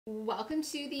Welcome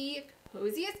to the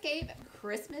Cozy Escape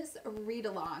Christmas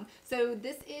read-along. So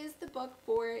this is the book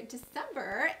for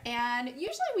December, and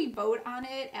usually we vote on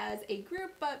it as a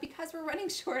group, but because we're running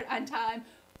short on time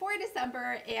for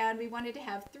December and we wanted to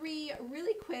have 3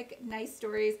 really quick, nice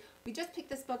stories, we just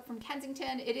picked this book from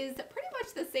Kensington. It is pretty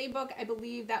much the same book, I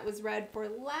believe, that was read for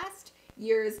last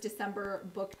year's December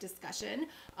book discussion.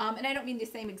 And I don't mean the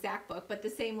same exact book, but the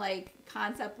same like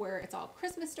concept where it's all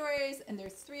Christmas stories and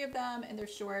there's 3 of them and they're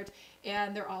short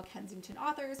and they're all Kensington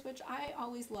authors, which I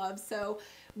always love. So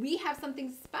we have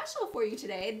something special for you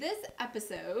today. This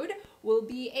episode will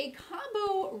be a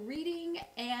combo reading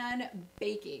and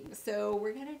baking. So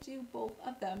we're gonna do both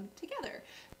of them together.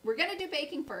 We're gonna do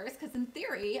baking first because in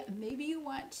theory, maybe you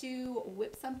want to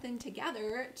whip something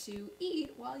together to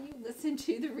eat while you listen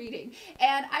to the reading.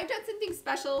 And I've done something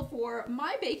special for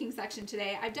my baking section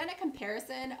today. I've done a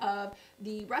comparison of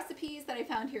the recipes that I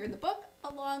found here in the book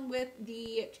along with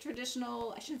the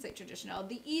traditional, I shouldn't say traditional,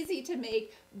 the easy to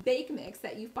make bake mix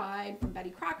that you find from Betty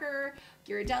Crocker,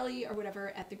 Ghirardelli, or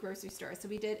whatever at the grocery store. So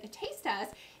we did a taste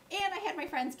test and I had my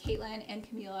friends Caitlin and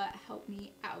Camila help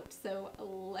me out. So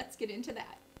let's get into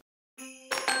that.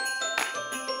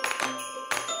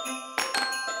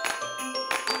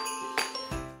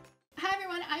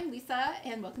 I'm Lisa,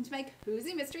 and welcome to my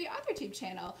Cozy Mystery AuthorTube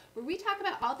channel, where we talk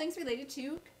about all things related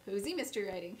to cozy mystery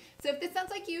writing. So if this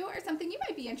sounds like you or something you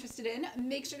might be interested in,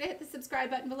 make sure to hit the subscribe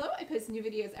button below. I post new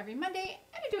videos every Monday,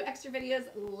 and I do extra videos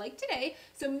like today,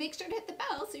 so make sure to hit the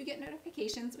bell so you get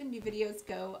notifications when new videos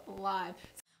go live.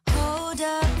 Hold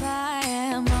up, I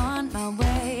am on my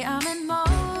way, I'm in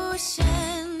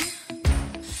motion.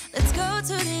 Let's go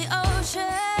to the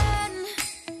ocean,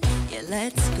 yeah,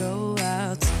 let's go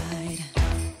outside.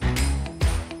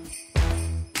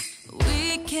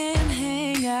 We can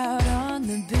hang out on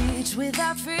the beach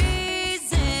without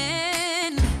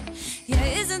freezing. Yeah,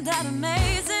 isn't that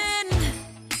amazing?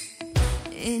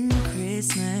 In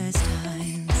Christmas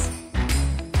times,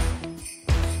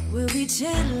 we'll be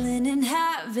chilling and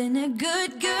having a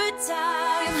good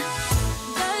time.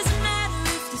 Doesn't matter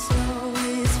if the snow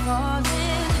is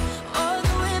falling or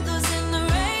the wind blows and the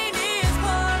rain is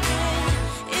pouring.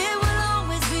 It will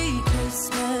always be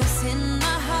Christmas in my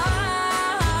heart.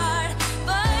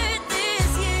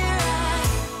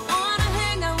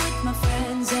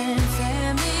 And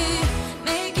family,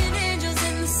 making angels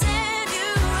in the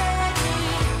sanctuary.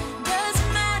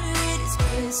 Doesn't matter, it is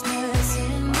Christmas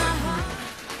in my heart.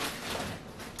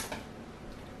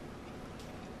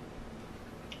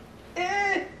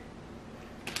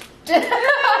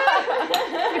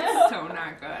 It's so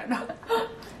not good.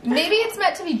 Maybe it's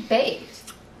meant to be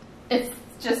baked. It's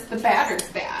just the batter's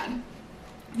bad.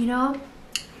 You know,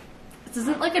 this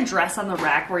isn't like a dress on the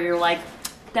rack where you're like,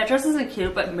 that dress isn't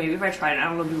cute, but maybe if I tried it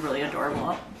on, it'll be really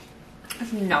adorable.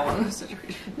 There's no one in this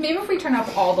situation. Maybe if we turn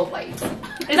off all the lights.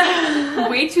 It's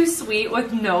way too sweet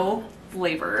with no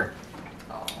flavor.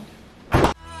 Oh.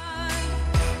 And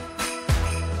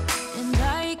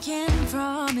I can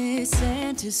promise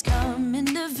Santa's coming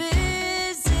to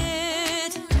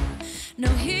visit. No,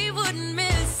 he wouldn't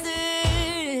miss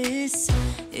this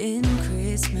in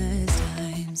Christmas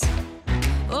times.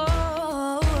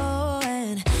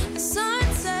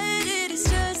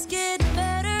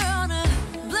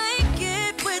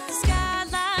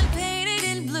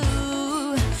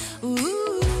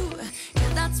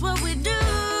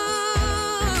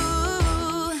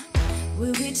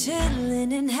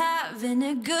 Chilling and having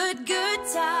a good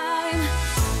time.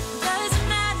 Doesn't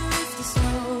matter if the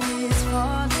snow is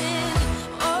falling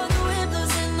or the wind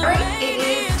blows in the rain. Alright, it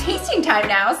is tasting time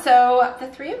now. So the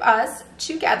 3 of us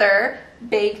together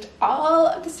baked all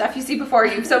of the stuff you see before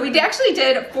you. So we actually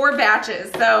did 4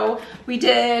 batches. So we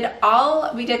did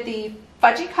the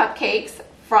fudgy cupcakes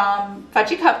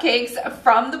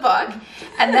from the book,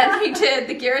 and then we did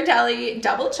the Ghirardelli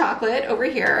double chocolate over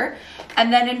here,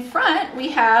 and then in front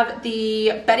we have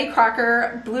the Betty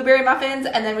Crocker blueberry muffins,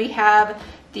 and then we have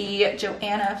the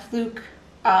Joanne Fluke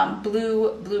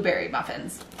blueberry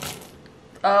muffins.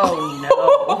 Oh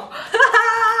no.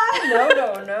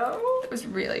 No. It was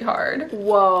really hard.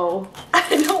 Whoa.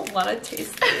 I don't want to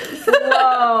taste this.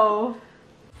 Whoa.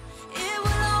 It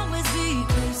will always be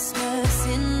Christmas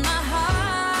in my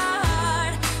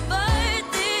heart, but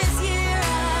this year I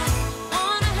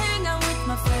wanna hang out with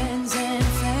my friends and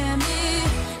family,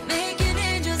 making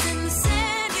angels in the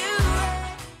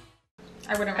sanctuary.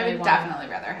 I wouldn't I really would want definitely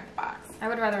rather have the box. I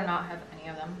would rather not have any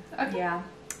of them. Okay. Yeah.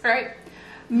 All right.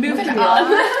 Moving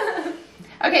on.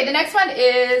 Okay, the next one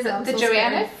is the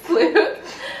Joanne Fluke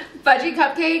fudgy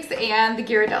cupcakes and the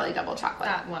Ghirardelli double chocolate.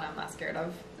 That one I'm not scared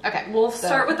of. Okay, We'll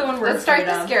start with the one we're let's start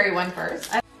afraid the of. scary one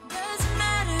first. Doesn't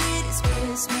matter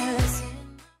Christmas.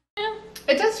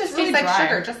 It does just really taste like dry.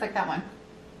 sugar, just like that one.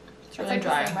 It's really like the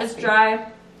dry. same It's recipe.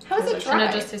 dry. How is it And dry?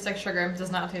 it just tastes like sugar. It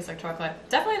does not taste like chocolate.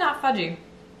 Definitely not fudgy.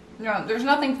 No, there's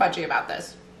nothing fudgy about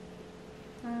this.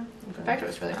 In fact, it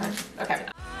was really fudgy. Okay.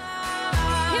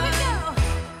 Here we go.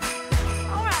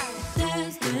 All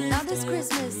right. Now this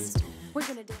Christmas, we're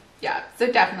gonna do. Yeah,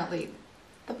 so definitely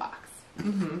the box.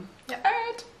 Mm-hmm. Yeah. All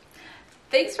right.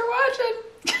 Thanks for watching.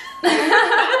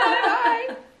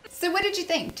 Bye. So what did you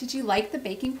think? Did you like the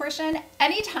baking portion?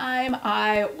 Anytime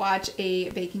I watch a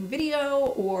baking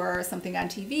video or something on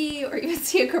TV or even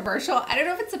see a commercial, I don't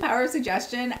know if it's the power of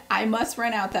suggestion, I must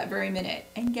run out that very minute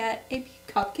and get a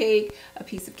cupcake, a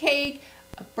piece of cake,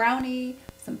 a brownie,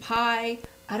 some pie.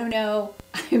 I don't know.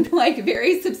 I'm like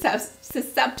very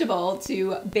susceptible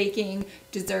to baking,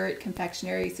 dessert,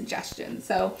 confectionery suggestions.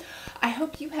 So I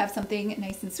hope you have something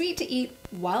nice and sweet to eat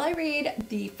while I read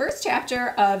the first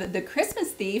chapter of The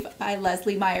Christmas Thief by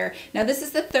Leslie Meier. Now this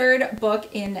is the third book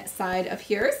inside of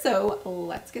here, so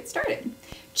let's get started.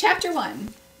 Chapter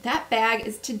 1. That bag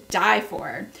is to die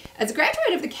for. As a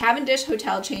graduate of the Cavendish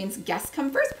Hotel chain's Guest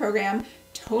Come First program,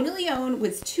 Tony Leone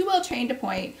was too well trained to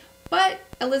point, but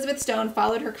Elizabeth Stone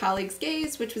followed her colleague's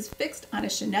gaze, which was fixed on a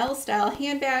Chanel-style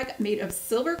handbag made of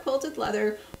silver-quilted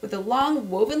leather with a long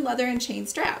woven leather and chain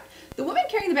strap. The woman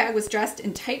carrying the bag was dressed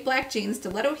in tight black jeans,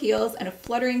 stiletto heels, and a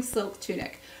fluttering silk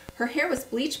tunic. Her hair was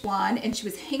bleached blonde, and she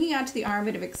was hanging onto the arm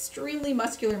of an extremely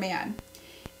muscular man.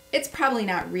 "It's probably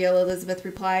not real," Elizabeth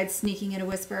replied, sneaking in a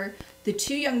whisper. The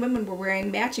two young women were wearing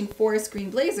matching forest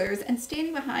green blazers and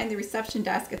standing behind the reception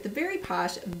desk at the very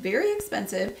posh, very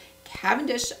expensive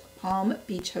Cavendish Palm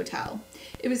Beach Hotel.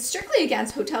 It was strictly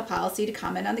against hotel policy to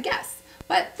comment on the guests,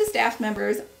 but the staff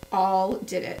members all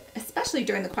did it, especially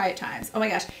during the quiet times. Oh my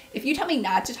gosh, if you tell me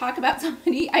not to talk about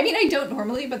somebody, I mean, I don't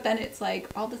normally, but then it's like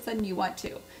all of a sudden you want to.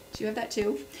 Do you have that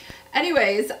too?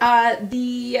 Anyways,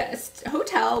 the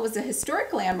hotel was a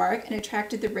historic landmark and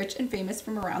attracted the rich and famous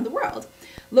from around the world.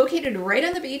 Located right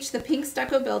on the beach, the pink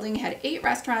stucco building had 8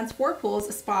 restaurants, 4 pools,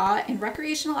 a spa, and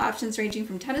recreational options ranging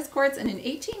from tennis courts and an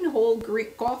 18-hole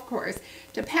golf course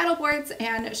to paddleboards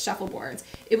and shuffleboards.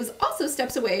 It was also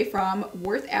steps away from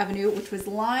Worth Avenue, which was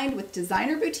lined with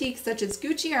designer boutiques such as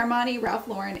Gucci, Armani, Ralph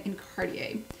Lauren, and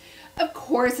Cartier. "Of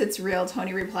course it's real,"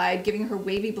 Tony replied, giving her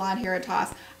wavy blonde hair a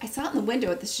toss. "I saw it in the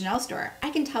window at the Chanel store.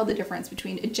 I can tell the difference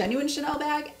between a genuine Chanel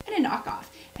bag and a knockoff,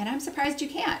 and I'm surprised you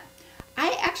can't."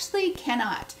 I actually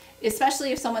cannot,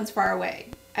 especially if someone's far away.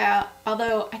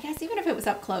 Although, I guess even if it was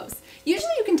up close.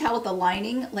 Usually you can tell with the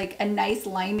lining, like a nice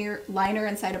liner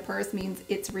inside a purse means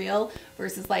it's real,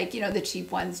 versus like, you know, the cheap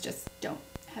ones just don't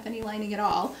have any lining at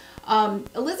all.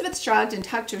 Elizabeth shrugged and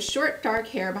tucked her short dark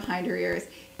hair behind her ears.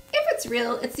 "If it's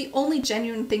real, it's the only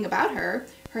genuine thing about her.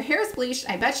 Her hair is bleached,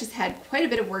 and I bet she's had quite a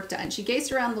bit of work done." She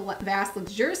gazed around the vast,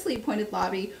 luxuriously appointed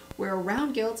lobby, where a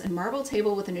round gilt and marble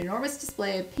table with an enormous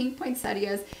display of pink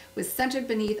poinsettias was centered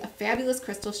beneath a fabulous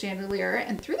crystal chandelier,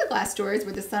 and through the glass doors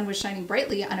where the sun was shining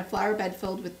brightly on a flower bed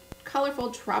filled with colorful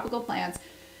tropical plants.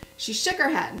 She shook her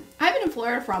head. "I've been in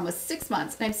Florida for almost 6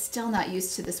 months, and I'm still not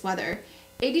used to this weather.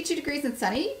 82 degrees and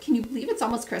sunny? Can you believe it's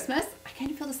almost Christmas?" I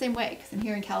kind of feel the same way because I'm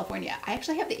here in California. I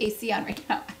actually have the AC on right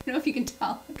now. I don't know if you can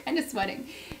tell. I'm kind of sweating.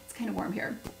 It's kind of warm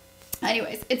here.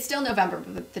 Anyways, it's still November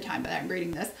by the time that I'm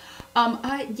reading this.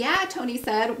 "Yeah," Tony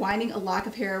said, winding a lock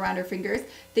of hair around her fingers.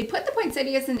 "They put the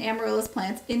poinsettias and amaryllis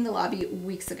plants in the lobby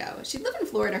weeks ago. She'd lived in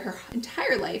Florida her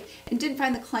entire life and didn't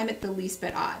find the climate the least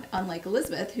bit odd, unlike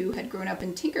Elizabeth, who had grown up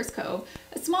in Tinker's Cove,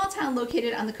 a small town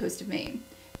located on the coast of Maine.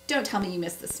 Don't tell me you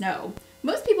miss the snow.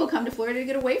 Most people come to Florida to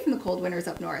get away from the cold winters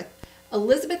up north."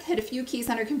 Elizabeth hit a few keys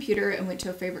on her computer and went to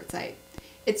a favorite site.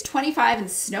 "It's 25 and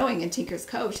snowing in Tinker's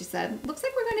Cove," she said. "Looks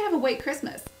like we're going to have a white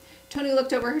Christmas." Tony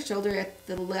looked over her shoulder at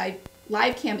the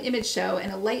live cam image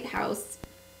showing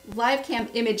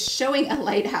a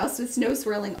lighthouse with snow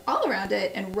swirling all around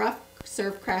it and rough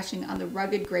surf crashing on the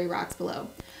rugged gray rocks below.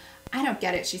 "I don't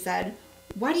get it," she said.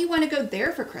 "Why do you want to go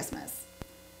there for Christmas?"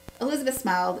 Elizabeth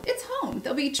smiled. "It's home.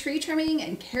 There'll be tree trimming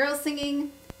and carol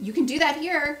singing. You can do that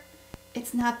here."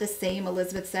 "It's not the same,"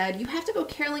 Elizabeth said. "You have to go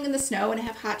caroling in the snow and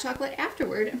have hot chocolate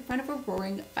afterward in front of a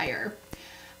roaring fire."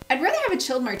 "I'd rather have a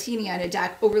chilled martini on a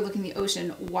deck overlooking the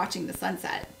ocean watching the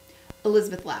sunset."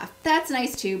 Elizabeth laughed. "That's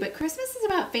nice too, but Christmas is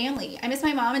about family. I miss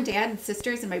my mom and dad and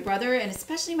sisters and my brother and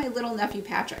especially my little nephew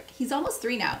Patrick. He's almost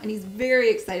 3 now and he's very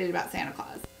excited about Santa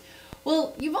Claus."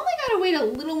 "Well, you've only got to wait a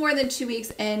little more than 2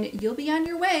 weeks and you'll be on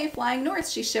your way flying north,"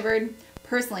 she shivered.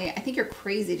 "Personally, I think you're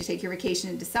crazy to take your vacation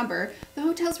in December. The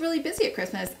hotel's really busy at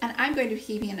Christmas and I'm going to be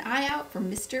keeping an eye out for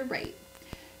Mr. Right."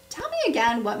 "Tell me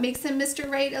again what makes him Mr.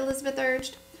 Right," Elizabeth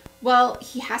urged. "Well,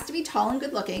 he has to be tall and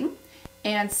good looking,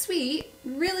 And sweet,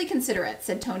 really considerate,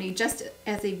 said Tony, just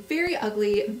as a very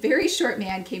ugly, very short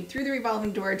man came through the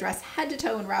revolving door dressed head to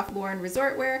toe in Ralph Lauren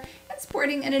resort wear and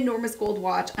sporting an enormous gold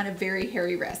watch on a very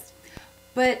hairy wrist.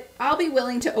 But I'll be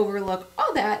willing to overlook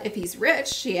all that if he's rich,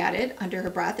 she added under her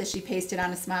breath as she pasted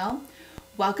on a smile.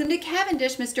 Welcome to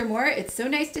Cavendish, Mr. Moore. It's so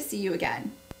nice to see you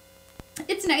again.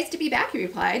 It's nice to be back, he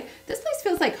replied. This place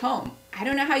feels like home. I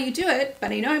don't know how you do it,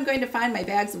 but I know I'm going to find my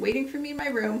bags waiting for me in my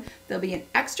room. There'll be an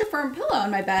extra firm pillow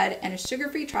on my bed and a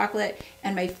sugar-free chocolate,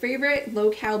 and my favorite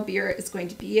low-cal beer is going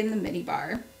to be in the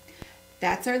minibar.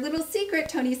 That's our little secret,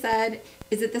 Tony said.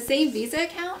 Is it the same Visa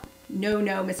account? No,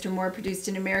 Mr. Moore produced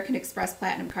an American Express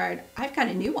Platinum card. I've got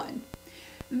a new one.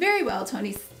 Very well,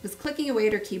 Tony was clicking away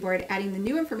at her keyboard, adding the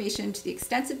new information to the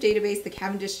extensive database the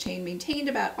Cavendish chain maintained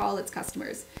about all its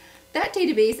customers. That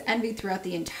database, envied throughout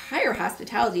the entire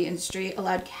hospitality industry,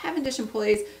 allowed Cavendish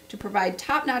employees to provide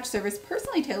top-notch service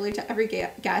personally tailored to every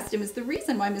guest, and was the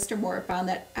reason why Mr. Moore found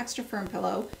that extra firm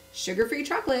pillow, sugar-free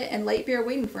chocolate, and light beer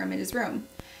waiting for him in his room.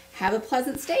 Have a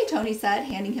pleasant stay, Tony said,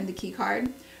 handing him the key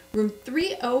card. Room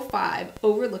 305,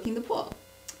 overlooking the pool.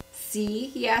 See,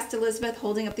 he asked Elizabeth,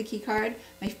 holding up the key card.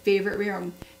 My favorite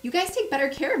room. You guys take better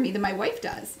care of me than my wife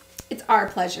does. It's our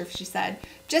pleasure, she said.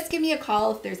 Just give me a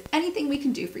call if there's anything we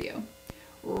can do for you.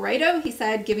 Righto, he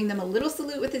said, giving them a little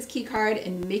salute with his key card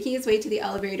and making his way to the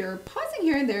elevator, pausing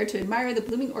here and there to admire the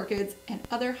blooming orchids and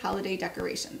other holiday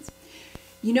decorations.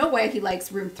 You know why he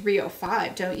likes room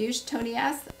 305, don't you? Tony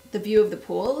asked. The view of the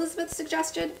pool, Elizabeth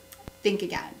suggested. Think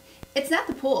again. It's not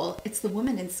the pool, it's the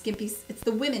women in skimpy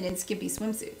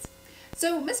swimsuits.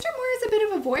 So Mr. Moore is a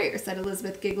bit of a voyeur, said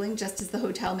Elizabeth, giggling, just as the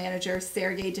hotel manager,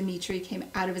 Sergei Dmitri, came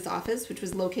out of his office, which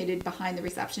was located behind the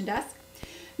reception desk.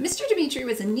 Mr. Dmitri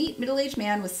was a neat, middle-aged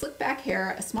man with slick-back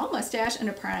hair, a small mustache, and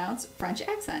a pronounced French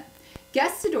accent.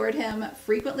 Guests adored him,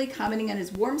 frequently commenting on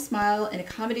his warm smile and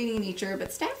accommodating nature,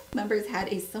 but staff members had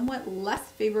a somewhat less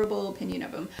favorable opinion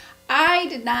of him. I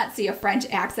did not see a French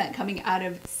accent coming out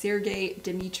of Sergei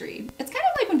Dmitri. It's kind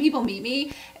of like when people meet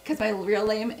me, because my real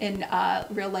name in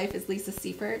real life is Lisa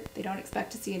Seifert. They don't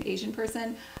expect to see an Asian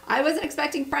person. I wasn't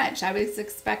expecting French. I was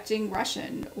expecting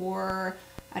Russian or,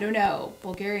 I don't know,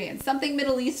 Bulgarian, something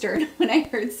Middle Eastern when I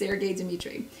heard Sergei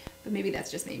Dmitri. But maybe that's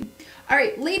just me. All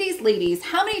right, ladies,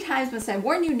 how many times must I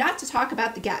warn you not to talk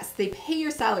about the guests? They pay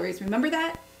your salaries. Remember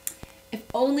that? If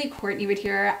only Courtney would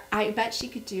hear, I bet she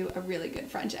could do a really good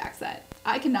French accent.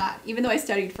 I cannot, even though I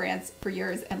studied France for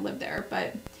years and lived there,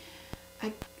 but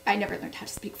I never learned how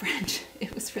to speak French.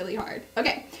 It was really hard.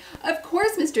 Okay, of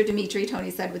course, Mr. Dmitri,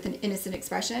 Tony said with an innocent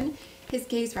expression. His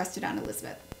gaze rested on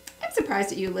Elizabeth. I'm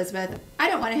surprised at you, Elizabeth. I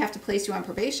don't want to have to place you on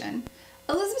probation.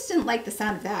 Elizabeth didn't like the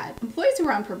sound of that. Employees who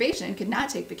were on probation could not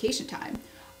take vacation time.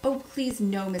 Oh, please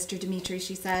no, Mr. Dmitri,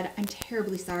 she said. I'm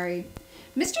terribly sorry.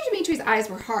 Mr. Dmitri's eyes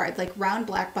were hard, like round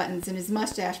black buttons, and his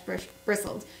mustache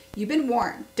bristled. You've been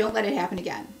warned. Don't let it happen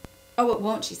again. Oh, it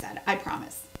won't, she said. I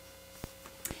promise.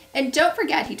 And don't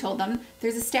forget, he told them,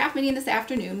 there's a staff meeting this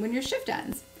afternoon when your shift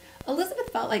ends. Elizabeth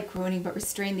felt like groaning but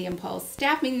restrained the impulse.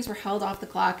 Staff meetings were held off the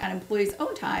clock on employees'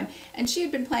 own time, and she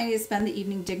had been planning to spend the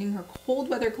evening digging her cold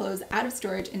weather clothes out of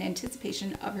storage in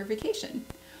anticipation of her vacation.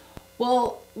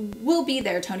 Well, we'll be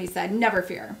there, Tony said. Never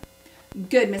fear.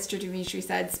 Good, Mr. Dmitri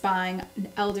said, spying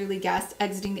an elderly guest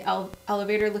exiting the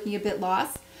elevator looking a bit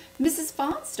lost. Mrs.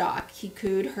 Fawnstock, he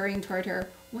cooed, hurrying toward her.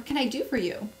 What can I do for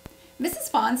you? Mrs.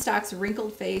 Fawnstock's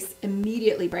wrinkled face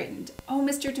immediately brightened. Oh,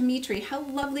 Mr. Dmitri, how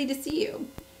lovely to see you.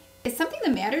 Is something the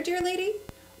matter, dear lady?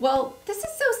 Well, this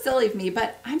is so silly of me,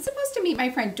 but I'm supposed to meet my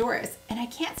friend Doris, and I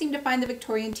can't seem to find the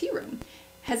Victorian tea room.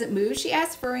 Has it moved, she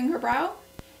asked, furrowing her brow.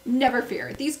 Never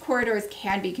fear. These corridors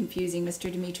can be confusing,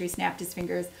 Mr. Dmitri snapped his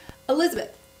fingers.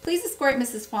 Elizabeth, please escort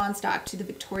Mrs. Fawnstock to the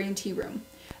Victorian tea room.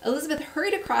 Elizabeth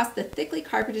hurried across the thickly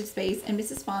carpeted space, and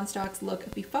Mrs. Fawnstock's look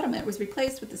of befuddlement was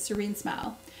replaced with a serene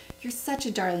smile. You're such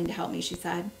a darling to help me, she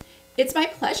said. It's my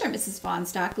pleasure, Mrs.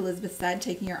 Fawnstock, Elizabeth said,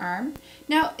 taking her arm.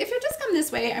 Now, if you'll just come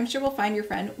this way, I'm sure we'll find your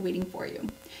friend waiting for you.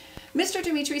 Mr.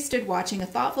 Dmitri stood watching, a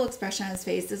thoughtful expression on his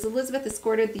face, as Elizabeth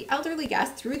escorted the elderly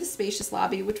guest through the spacious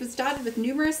lobby, which was dotted with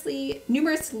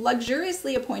numerous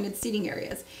luxuriously appointed seating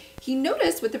areas. He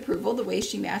noticed with approval the way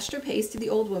she matched her pace to the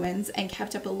old woman's and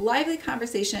kept up a lively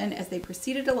conversation as they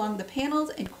proceeded along the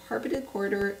paneled and carpeted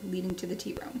corridor leading to the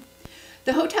tea room.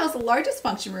 The hotel's largest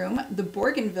function room, the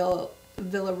Bougainville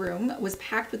Villa room, was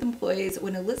packed with employees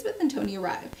when Elizabeth and Tony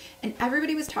arrived, and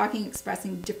everybody was talking,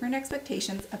 expressing different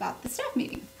expectations about the staff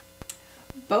meeting.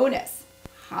 Bonus.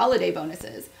 Holiday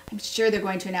bonuses. I'm sure they're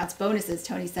going to announce bonuses,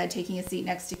 Tony said, taking a seat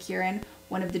next to Kieran,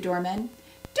 one of the doormen.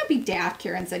 Don't be daft,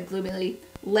 Kieran said gloomily.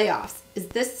 Layoffs. Is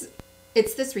this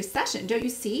It's this recession, don't you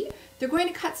see? They're going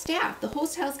to cut staff. The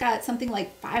hotel's got something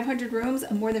like 500 rooms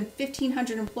and more than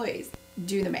 1,500 employees.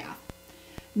 Do the math.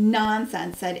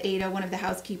 Nonsense, said Ada, one of the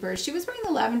housekeepers. She was wearing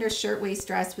the lavender shirtwaist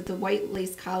dress with the white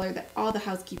lace collar that all the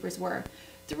housekeepers wore.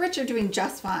 The rich are doing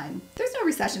just fine. There's no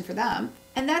recession for them.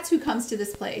 And that's who comes to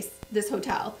this place, this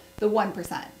hotel, the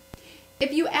 1%.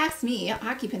 If you ask me,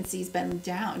 occupancy's been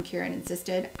down, Karen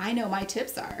insisted. I know my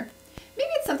tips are. Maybe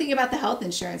it's something about the health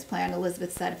insurance plan,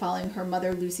 Elizabeth said, following her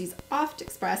mother Lucy's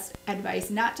oft-expressed advice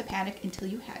not to panic until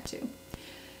you had to.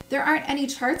 There aren't any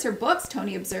charts or books,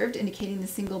 Tony observed, indicating the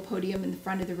single podium in the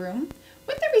front of the room.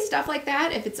 Wouldn't there be stuff like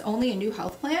that if it's only a new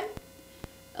health plan?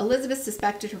 Elizabeth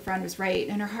suspected her friend was right,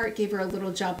 and her heart gave her a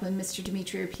little jump when Mr.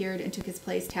 Dimitri appeared and took his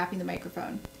place, tapping the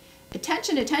microphone.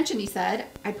 Attention, attention, he said.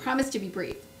 I promise to be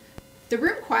brief. The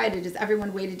room quieted as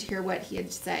everyone waited to hear what he had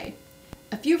to say.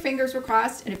 A few fingers were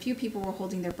crossed, and a few people were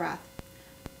holding their breath.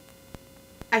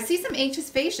 I see some anxious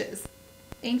faces,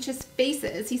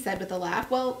 he said with a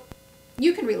laugh. Well,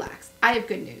 you can relax. I have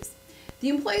good news. The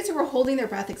employees who were holding their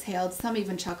breath exhaled, some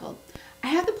even chuckled. I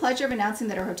have the pleasure of announcing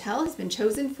that our hotel has been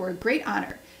chosen for a great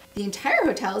honor. The entire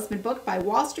hotel has been booked by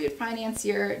Wall Street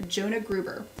financier Jonah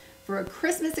Gruber for a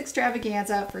Christmas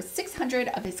extravaganza for 600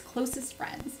 of his closest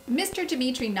friends. Mr.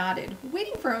 Dimitri nodded,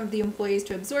 waiting for the employees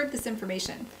to absorb this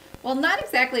information. While not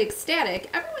exactly ecstatic,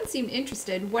 everyone seemed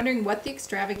interested, wondering what the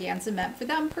extravaganza meant for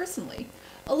them personally.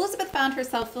 Elizabeth found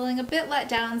herself feeling a bit let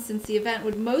down since the event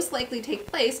would most likely take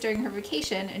place during her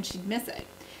vacation and she'd miss it.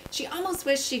 She almost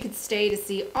wished she could stay to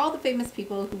see all the famous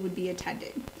people who would be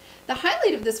attending. The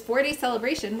highlight of this 4-day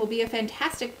celebration will be a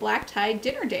fantastic black-tie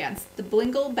dinner dance, the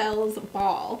Blingle Bells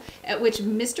Ball, at which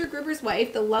Mr. Gruber's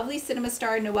wife, the lovely cinema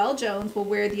star Noelle Jones, will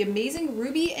wear the amazing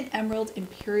ruby and emerald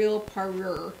imperial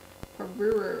parure.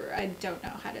 I don't know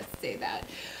how to say that,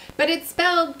 but it's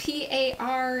spelled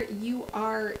Parure.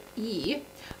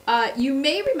 You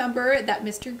may remember that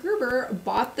Mr. Gruber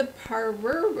bought the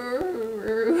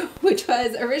parure, which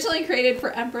was originally created for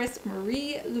Empress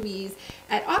Marie Louise,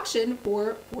 at auction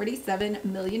for $47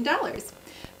 million.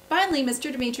 Finally,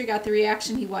 Mr. Dimitri got the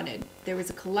reaction he wanted. There was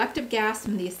a collective gasp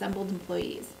from the assembled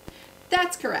employees.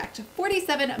 That's correct,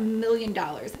 $47 million.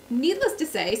 Needless to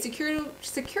say,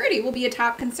 security will be a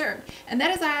top concern, and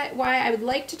that is why I would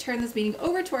like to turn this meeting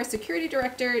over to our security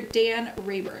director, Dan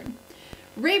Rayburn.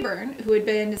 Rayburn, who had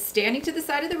been standing to the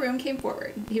side of the room, came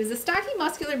forward. He was a stocky,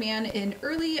 muscular man in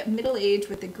early middle age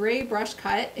with a gray brush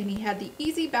cut, and he had the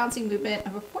easy, bouncing movement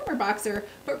of a former boxer,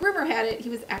 but rumor had it he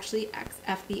was actually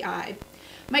ex-FBI.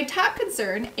 My top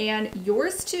concern, and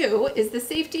yours too, is the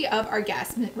safety of our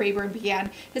guests, Rayburn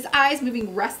began, his eyes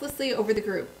moving restlessly over the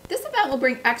group. This event will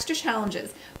bring extra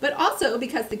challenges, but also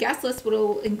because the guest list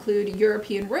will include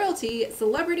European royalty,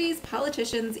 celebrities,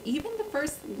 politicians, even the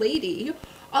First Lady.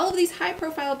 All of these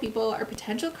high-profile people are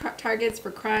potential targets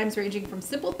for crimes ranging from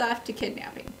simple theft to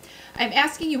kidnapping. I'm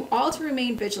asking you all to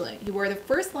remain vigilant. You are the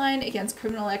first line against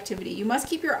criminal activity. You must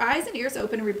keep your eyes and ears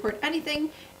open and report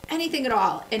anything at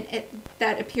all, and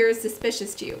that appears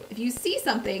suspicious to you. If you see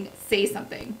something, say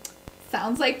something.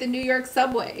 Sounds like the New York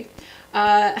subway.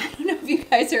 I don't know if you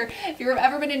guys if you've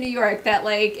ever been in New York, that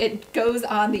like it goes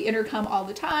on the intercom all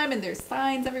the time and there's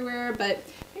signs everywhere, but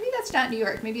maybe that's not New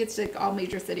York. Maybe it's like all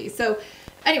major cities. So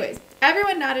anyways,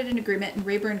 everyone nodded in agreement and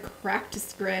Rayburn cracked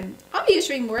a grin. I'll be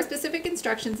issuing more specific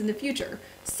instructions in the future.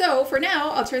 So for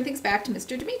now, I'll turn things back to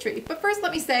Mr. Dimitri. But first,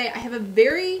 let me say I have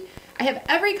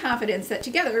every confidence that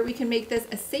together we can make this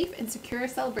a safe and secure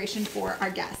celebration for our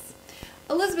guests.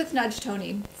 Elizabeth nudged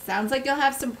Tony. Sounds like you'll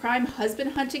have some prime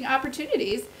husband hunting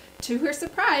opportunities. To her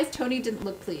surprise, Tony didn't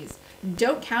look pleased.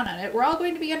 Don't count on it. We're all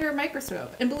going to be under a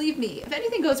microscope. And believe me, if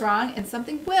anything goes wrong, and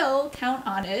something will, count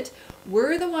on it,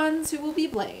 we're the ones who will be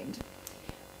blamed.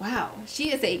 Wow,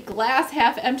 she is a glass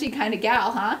half empty kind of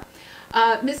gal, huh?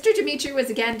 Mr. Dimitri was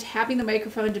again tapping the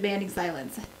microphone, demanding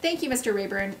silence. Thank you, Mr.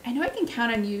 Rayburn. I know I can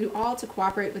count on you all to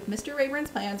cooperate with Mr.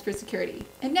 Rayburn's plans for security.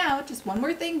 And now, just one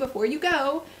more thing before you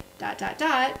go, ...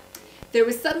 There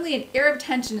was suddenly an air of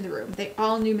tension in the room. They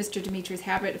all knew Mr. Dimitri's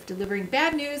habit of delivering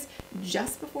bad news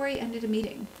just before he ended a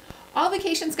meeting. All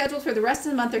vacations scheduled for the rest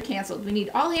of the month are canceled. We need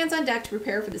all hands on deck to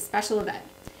prepare for this special event.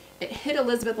 It hit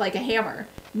Elizabeth like a hammer.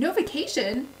 No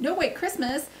vacation, no white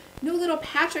Christmas, no little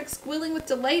Patrick squealing with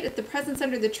delight at the presents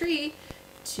under the tree.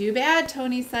 Too bad,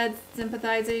 Tony said,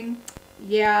 sympathizing.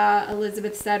 Yeah,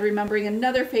 Elizabeth said, remembering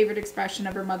another favorite expression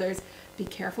of her mother's, be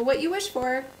careful what you wish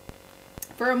for.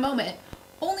 For a moment,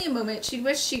 only a moment, she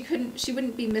wished she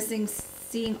wouldn't be missing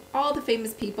seeing all the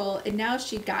famous people, and now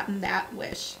she'd gotten that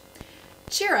wish.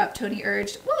 Cheer up, Tony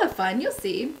urged. We'll have fun, you'll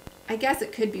see. I guess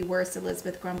it could be worse,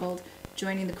 Elizabeth grumbled,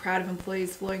 joining the crowd of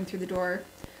employees flowing through the door.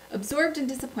 Absorbed in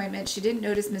disappointment, she didn't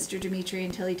notice Mr. Dimitri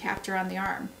until he tapped her on the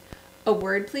arm. "A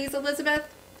word, please, Elizabeth?"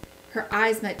 Her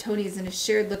eyes met Tony's in a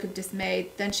shared look of dismay.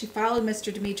 Then she followed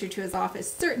Mr. Dimitri to his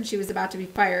office, certain she was about to be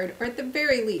fired, or at the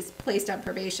very least, placed on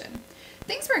probation.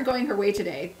 Things weren't going her way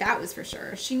today, that was for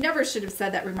sure. She never should have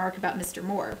said that remark about Mr.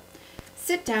 Moore.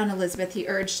 "Sit down, Elizabeth," he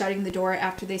urged, shutting the door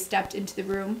after they stepped into the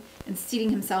room and seating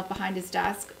himself behind his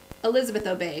desk. Elizabeth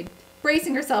obeyed,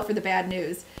 bracing herself for the bad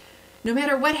news. No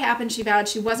matter what happened, she vowed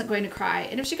she wasn't going to cry,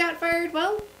 and if she got fired,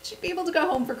 well, she'd be able to go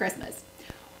home for Christmas.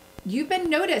 "You've been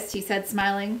noticed," he said,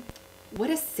 smiling. What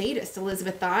a sadist,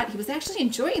 Elizabeth thought. He was actually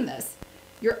enjoying this.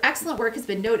 "Your excellent work has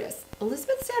been noticed."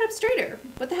 Elizabeth sat up straighter.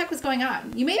 What the heck was going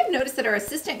on? "You may have noticed that our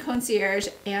assistant concierge,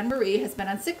 Anne-Marie, has been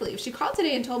on sick leave. She called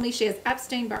today and told me she has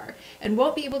Epstein-Barr and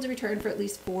won't be able to return for at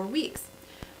least 4 weeks.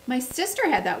 "My sister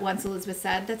had that once," Elizabeth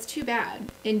said. "That's too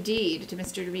bad." "Indeed,"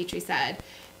 Mr. Dimitri said.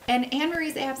 "And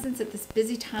Anne-Marie's absence at this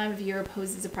busy time of year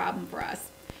poses a problem for us.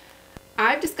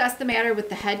 I've discussed the matter with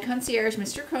the head concierge,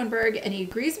 Mr. Kronberg, and he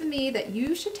agrees with me that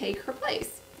you should take her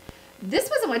place." This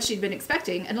wasn't what she'd been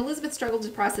expecting, and Elizabeth struggled to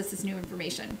process this new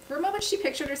information. For a moment, she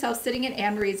pictured herself sitting at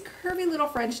Anne-Marie's curvy little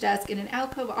French desk in an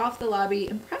alcove off the lobby,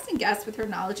 impressing guests with her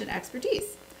knowledge and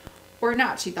expertise. Or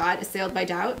not, she thought, assailed by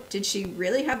doubt. Did she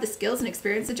really have the skills and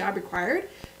experience the job required?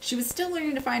 She was still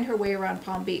learning to find her way around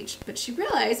Palm Beach, but she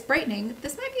realized, brightening,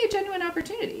 this might be a genuine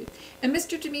opportunity, and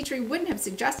Mr. Dimitri wouldn't have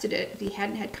suggested it if he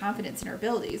hadn't had confidence in her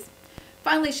abilities.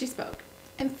 Finally, she spoke.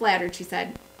 "I'm flattered," she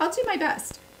said. "I'll do my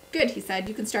best." "Good," he said.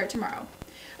 "You can start tomorrow."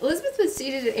 Elizabeth was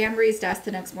seated at Anne-Marie's desk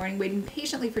the next morning, waiting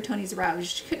patiently for Tony's arrival.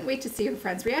 She couldn't wait to see her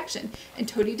friend's reaction, and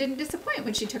Tony didn't disappoint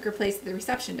when she took her place at the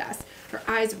reception desk. Her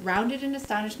eyes rounded in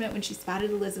astonishment when she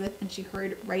spotted Elizabeth, and she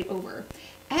hurried right over.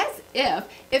 As if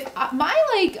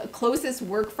my closest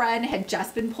work friend had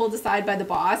just been pulled aside by the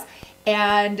boss,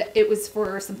 and it was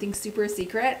for something super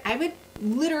secret, I would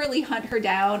literally hunt her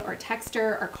down, or text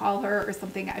her, or call her, or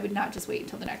something. I would not just wait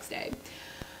until the next day.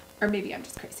 Or maybe I'm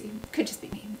just crazy. Could just be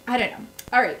me. I don't know.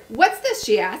 "All right, what's this?"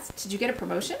 she asked. "Did you get a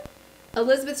promotion?"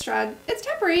 Elizabeth shrugged. "It's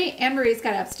temporary. Anne-Marie's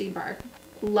got Epstein-Barr."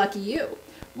 "Lucky you."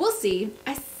 "We'll see.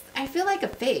 I feel like a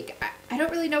fake. I don't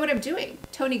really know what I'm doing."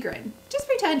 Tony grinned. "Just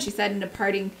pretend," she said, in a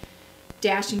parting,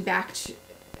 dashing back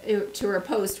to her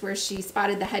post where she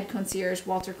spotted the head concierge,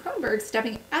 Walter Kronberg,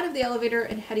 stepping out of the elevator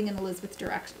and heading in Elizabeth's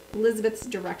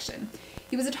direction.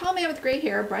 He was a tall man with gray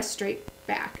hair, brushed straight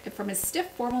back. From his stiff,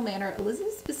 formal manner,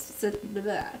 Elizabeth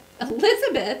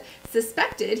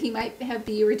suspected he might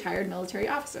be a retired military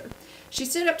officer. She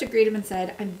stood up to greet him and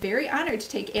said, "I'm very honored to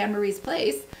take Anne-Marie's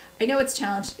place. I know it's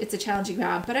a challenging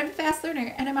job, but I'm a fast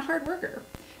learner and I'm a hard worker."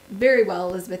 "Very well,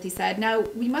 Elizabeth," he said. "Now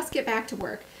we must get back to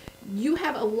work. You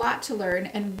have a lot to learn,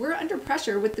 and we're under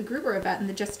pressure with the Gruber event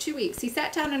in just 2 weeks." He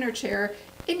sat down in her chair,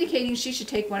 indicating she should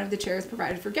take one of the chairs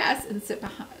provided for guests and sit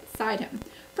beside him.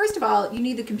 "First of all, you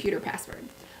need the computer password."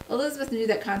 Elizabeth knew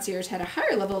that concierge had a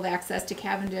higher level of access to the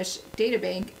Cavendish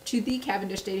databank,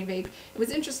 and was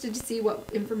interested to see what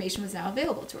information was now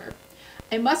available to her.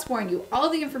 "I must warn you, all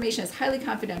the information is highly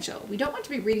confidential. We don't want to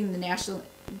be reading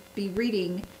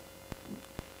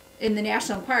in the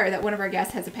National Enquirer that one of our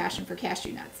guests has a passion for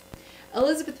cashew nuts."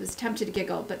 Elizabeth was tempted to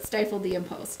giggle, but stifled the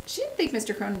impulse. She didn't think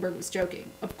Mr. Kronenberg was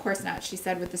joking. "Of course not," she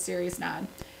said with a serious nod,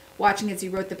 watching as he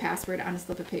wrote the password on a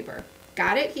slip of paper.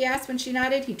 "Got it?" he asked when she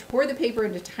nodded. He tore the paper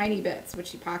into tiny bits,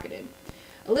 which he pocketed.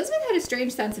 Elizabeth had a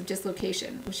strange sense of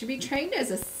dislocation. Was she being trained as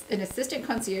an assistant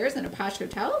concierge in a posh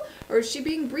hotel, or was she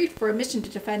being briefed for a mission to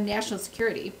defend national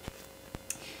security?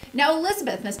 "Now,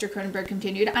 Elizabeth," Mr. Kronenberg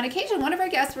continued, "on occasion one of our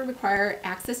guests will require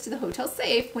access to the hotel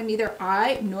safe when neither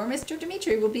I nor Mr.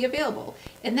 Dimitri will be available.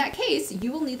 In that case,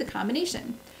 you will need the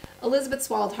combination." Elizabeth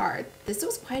swallowed hard. This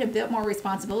was quite a bit more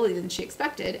responsibility than she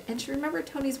expected, and she remembered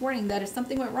Tony's warning that if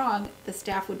something went wrong, the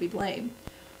staff would be blamed.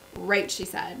 "Right," she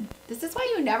said. "This is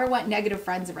why you never want negative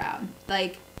friends around.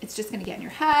 It's just going to get in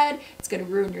your head, it's going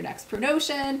to ruin your next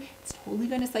promotion, it's totally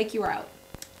going to psych you out.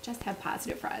 Just have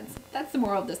positive friends. That's the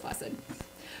moral of this lesson."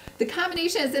 "The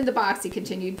combination is in the box," he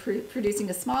continued, producing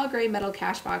a small gray metal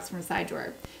cash box from a side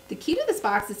drawer. "The key to this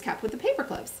box is kept with the paper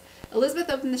clips."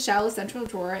 Elizabeth opened the shallow central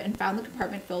drawer and found the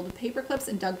compartment filled with paper clips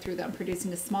and dug through them,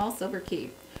 producing a small silver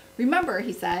key. "Remember,"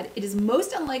 he said, "it is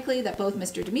most unlikely that both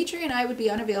Mr. Dimitri and I would be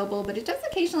unavailable, but it does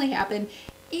occasionally happen,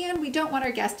 and we don't want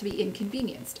our guests to be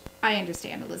inconvenienced." "I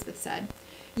understand," Elizabeth said.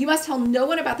 "You must tell no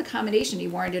one about the combination," he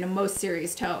warned in a most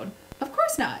serious tone. "Of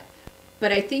course not.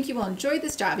 But I think you will enjoy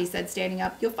this job," he said, standing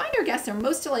up. "You'll find our guests are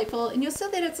most delightful, and you'll see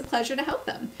that it's a pleasure to help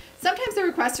them. Sometimes the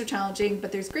requests are challenging,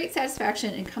 but there's great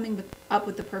satisfaction in coming up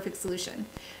with the perfect solution."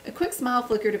 A quick smile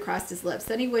flickered across his lips.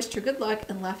 Then he wished her good luck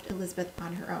and left Elizabeth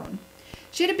on her own.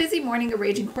 She had a busy morning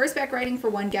arranging horseback riding for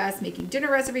one guest, making dinner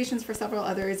reservations for several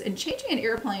others, and changing an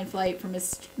airplane flight for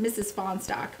Mrs.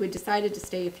 Fawnstock, who had decided to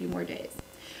stay a few more days.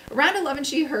 Around 11,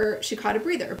 she caught a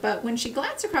breather, but when she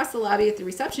glanced across the lobby at the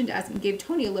reception desk and gave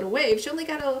Tony a little wave, she only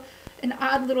got an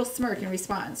odd little smirk in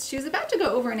response. She was about to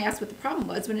go over and ask what the problem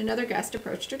was when another guest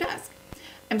approached her desk.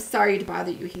 "I'm sorry to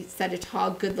bother you," he said, a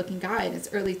tall, good-looking guy in his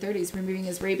early 30s, removing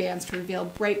his Ray-Bans to reveal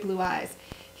bright blue eyes.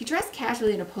 He dressed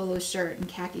casually in a polo shirt and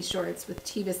khaki shorts with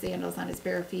Teva sandals on his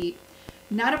bare feet.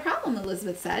 "Not a problem,"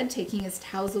 Elizabeth said, taking his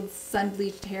tousled,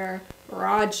 sun-bleached hair,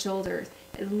 broad shoulders,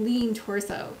 and lean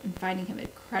torso, and finding him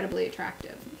incredibly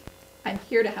attractive. "I'm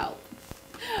here to help."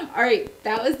 All right,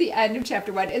 that was the end of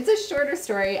chapter 1. It's a shorter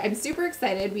story. I'm super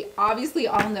excited. We obviously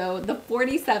all know the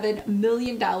 $47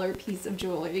 million piece of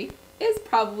jewelry is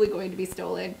probably going to be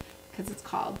stolen because it's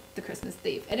called the Christmas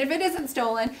Thief. And if it isn't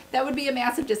stolen, that would be a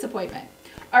massive disappointment.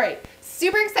 All right,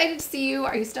 super excited to see you.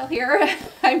 Are you still here?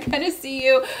 I'm going to see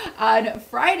you on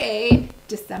Friday,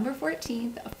 December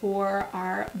 14th for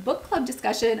our book club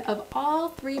discussion of all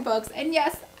 3 books. And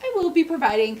yes, I will be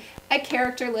providing a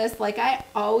character list like I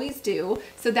always do.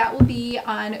 So that will be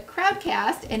on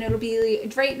Crowdcast, and it'll be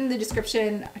right in the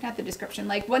description, not the description,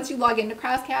 like once you log into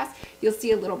Crowdcast, you'll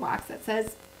see a little box that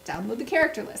says download the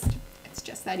character list. It's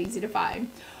just that easy to find.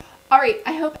 All right,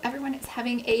 I hope everyone is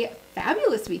having a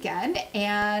fabulous weekend,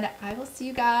 and I will see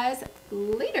you guys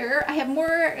later. I have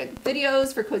more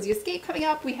videos for Cozy Escape coming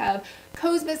up. We have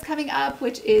Cosmas coming up,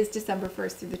 which is December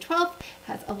 1st through the 12th.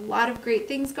 Has a lot of great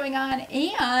things going on,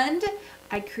 and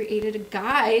I created a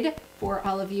guide for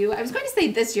all of you. I was going to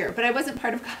say this year, but I wasn't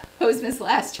part of Cosmas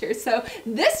last year. So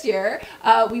this year,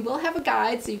 we will have a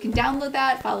guide, so you can download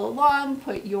that, follow along,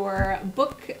 put your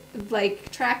book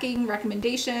like tracking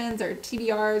recommendations or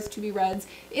TBRs, to be reads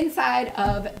inside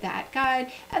of that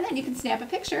guide, and then you can snap a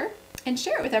picture and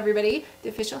share it with everybody. The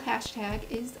official hashtag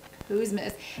is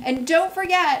Cosmas. And don't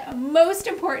forget, most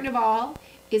important of all,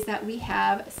 is that we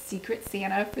have Secret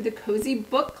Santa for the Cozy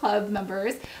Book Club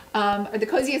members, or the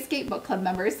Cozy Escape Book Club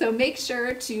members. So make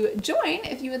sure to join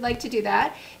if you would like to do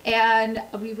that. And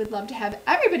we would love to have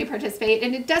everybody participate.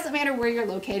 And it doesn't matter where you're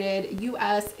located,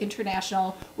 US,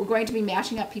 international. We're going to be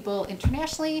matching up people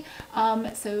internationally.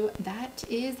 So that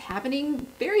is happening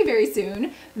very, very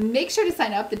soon. Make sure to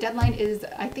sign up. The deadline is,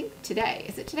 I think, today.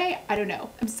 Is it today? I don't know.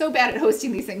 I'm so bad at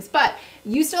hosting these things, but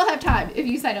you still have time if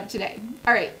you sign up today.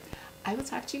 All right. I will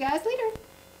talk to you guys later.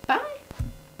 Bye.